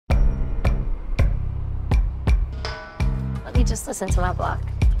You just listen to my block.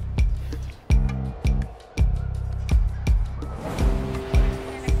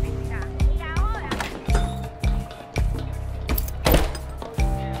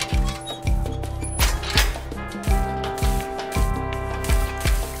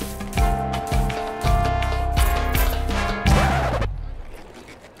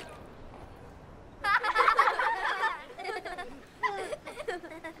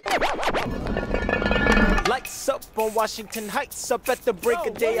 Lights up on Washington Heights, up at the break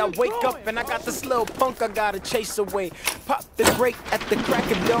of day. I wake up and I got this little punk I gotta chase away. Pop the brake at the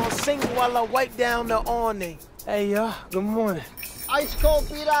crack of dawn, sing while I wipe down the awning. Hey, y'all, good morning. Ice cold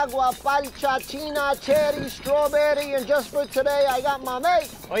piragua, palcha, china, cherry, strawberry, and just for today, I got my mate.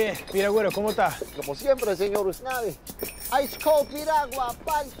 Oye, piragüero, ¿cómo está? Como siempre, señor Usnavi. Ice cold piragua,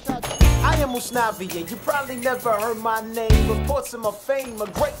 palcha. I am Usnavi, and you probably never heard my name. Reports of my fame are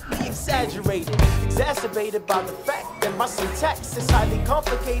greatly exaggerated, exacerbated by the fact that my syntax is highly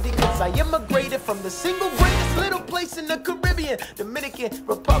complicated, cause I immigrated from the single greatest little place in the Caribbean, Dominican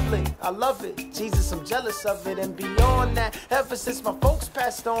Republic. I love it, Jesus, I'm jealous of it, and beyond that, ever since my folks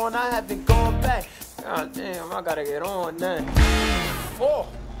passed on, I haven't gone back. God damn, I gotta get on that. Oh,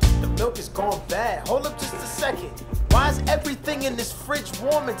 the milk is gone bad. Hold up just a second. Why is everything in this fridge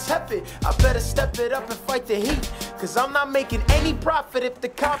warm and tepid? I better step it up and fight the heat, cause I'm not making any profit if the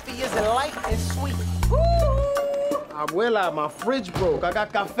coffee isn't light and sweet. Abuela, my fridge broke. I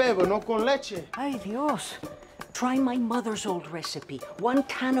got café, but no con leche. Ay, Dios. Try my mother's old recipe. 1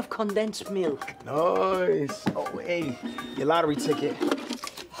 can of condensed milk. Nice. Oh, hey, your lottery ticket.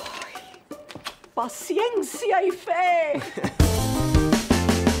 Paciencia y fe.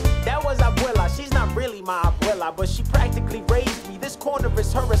 That was Abuela. She's not really my abuela, but she practically raised me. This corner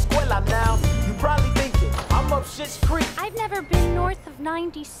is her escuela now. You probably thinking I'm up Schitt's Creek. I've never been north of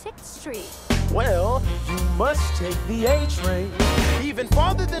 96th Street. Well, you must take the A train. Even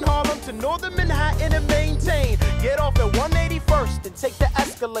farther than Harlem to northern Manhattan and maintain. Get off at 181st and take the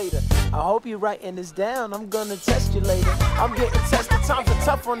escalator. I hope you're writing this down. I'm gonna test you later. I'm getting tested. Times are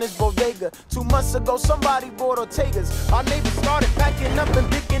tough on this bodega. 2 months ago, somebody bought Ortega's. Our neighbors started packing up and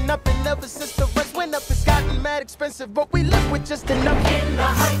picking up, and ever since the rent went up, it's gotten mad expensive. But we live with just enough. In the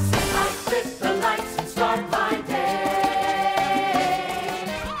heights, I flip the lights and start my day.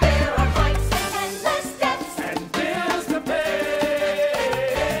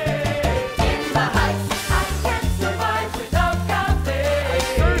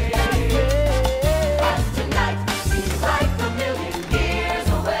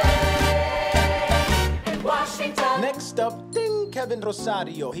 Kevin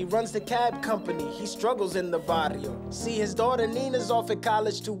Rosario, he runs the cab company. He struggles in the barrio. See, his daughter Nina's off at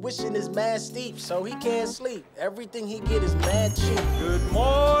college. Tuition is mad steep, so he can't sleep. Everything he get is mad cheap. Good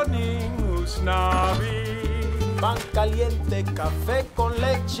morning, Usnavi. Pan caliente, café con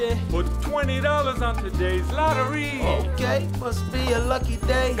leche. Put $20 on today's lottery. Okay, must be a lucky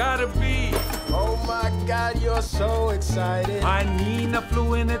day. Gotta be. Oh my God, you're so excited. My Nina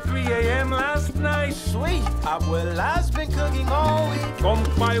flew in at 3 a.m. last night. Sweet. Abuela's been cooking all week. Come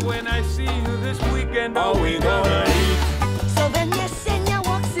by when I see you this weekend. Are we gonna eat? So then Yesenia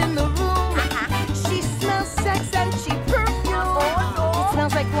walks in the room. She smells sex and she perfume. It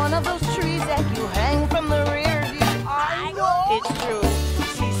smells like one of those trees that you hang from the rear view. I know. It's true.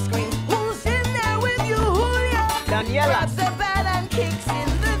 She screams, "Who's in there with you, Julia?" Daniela. Grabs the bat and kicks in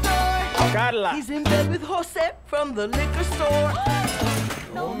the door. Carla. He's in bed with Jose from the liquor store.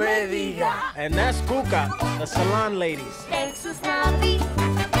 No me diga. And that's Cuca, the salon ladies. Thanks, Usnavi.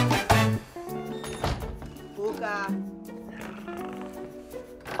 Cuca.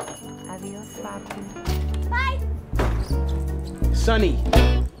 Adios, papi. Bye. Sonny,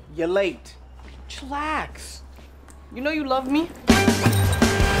 you're late. Chillax. You know you love me.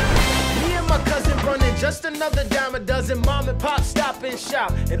 Me and my cousin running just another dime a dozen. Mom and pop stop and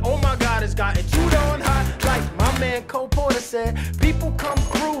shop. And oh my God, it's gotten too darn hot. Like my man Cole Porter said, people come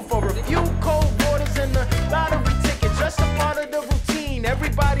through for a few cold waters and a lottery ticket. Just a part of the routine.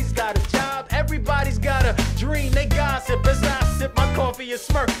 Everybody's got a job. Everybody's got a dream. They gossip as I sip my coffee and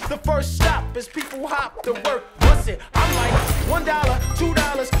smirk. The first stop is people hop to work. What's it? I'm like $1, $2,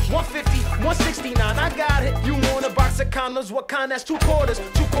 $1.50, $1.69. I got it. You want a box of condoms? What kind? That's 2 quarters.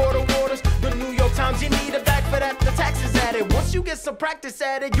 2 quarter waters. The New York Times. You need a bag for that. The taxes added. Once you get some practice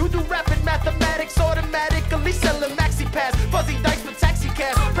at it, you do rapid mathematics automatically. Selling maxi pass, fuzzy dice for taxi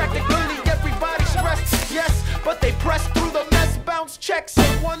cabs. Practically everybody stressed. Yes, but they press through the mess, bounce checks,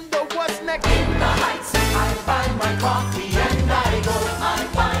 and wonder what's next. In the heights, I find my coffee and I go. I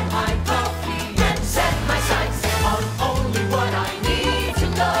find my coffee and set my sights on only what I need to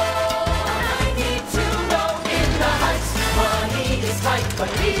know. I need to know in the heights. But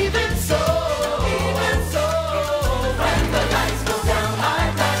even so, when the lights go down,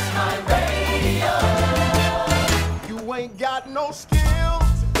 I blast my radio. You ain't got no skills.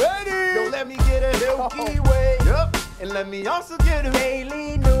 Ready? Yo, let me get a Milky Way. Yep. And let me also get a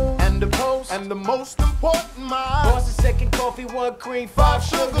daily news. And the post. And the most important mile. Boss a second coffee, 1 cream, 5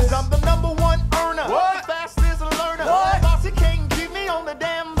 sugars. I'm the #1 earner. What? The fastest learner. What? Boss, he can't keep me on the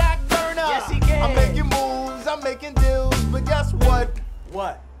damn back burner. Yes, he can. I'm making moves, I'm making deals. But guess what?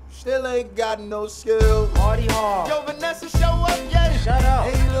 What? Still ain't got no skills. Party hard. Yo, Vanessa, show up, yeah. Shut up.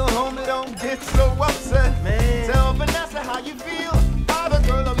 Hey, little homie, don't get so upset. Man. Tell Vanessa how you feel. Buy the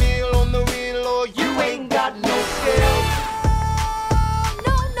girl a meal on the real, or you ain't got no skills.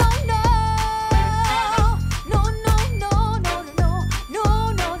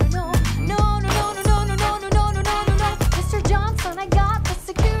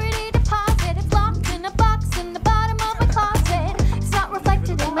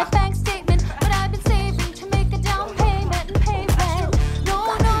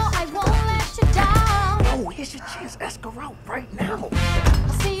 Right now.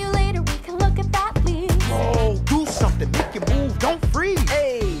 I'll see you later, we can look at that lead. Oh, do something, make your move, don't freeze.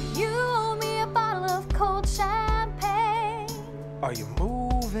 Hey. You owe me a bottle of cold champagne. Are you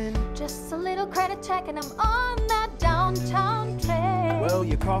moving? Just a little credit check and I'm on that downtown train. Well,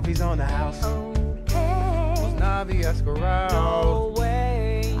 your coffee's on the house. Okay. Navi Escarado. No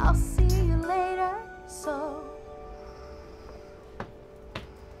way. I'll see you later, so.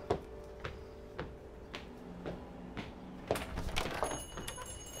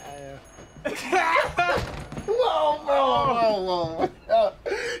 Whoa.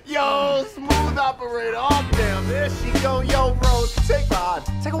 Yo, smooth operator. Oh, damn, there she go. Yo, bro,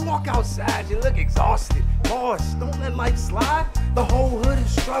 take a walk outside. You look exhausted. Boss, don't let life slide. The whole hood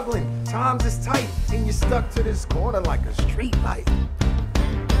is struggling. Times is tight, and you're stuck to this corner like a street light.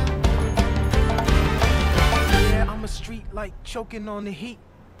 Yeah, I'm a street light choking on the heat.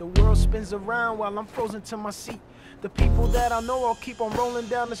 The world spins around while I'm frozen to my seat. The people that I know all keep on rolling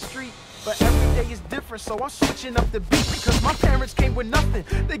down the street. But every day is different, so I'm switching up the beat. Because my parents came with nothing.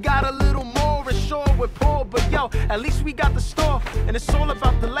 They got a little more and sure with poor. But yo, at least we got the store. And it's all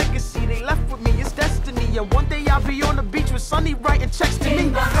about the legacy they left with me. It's destiny. And one day I'll be on the beach with Sunny writing checks to me.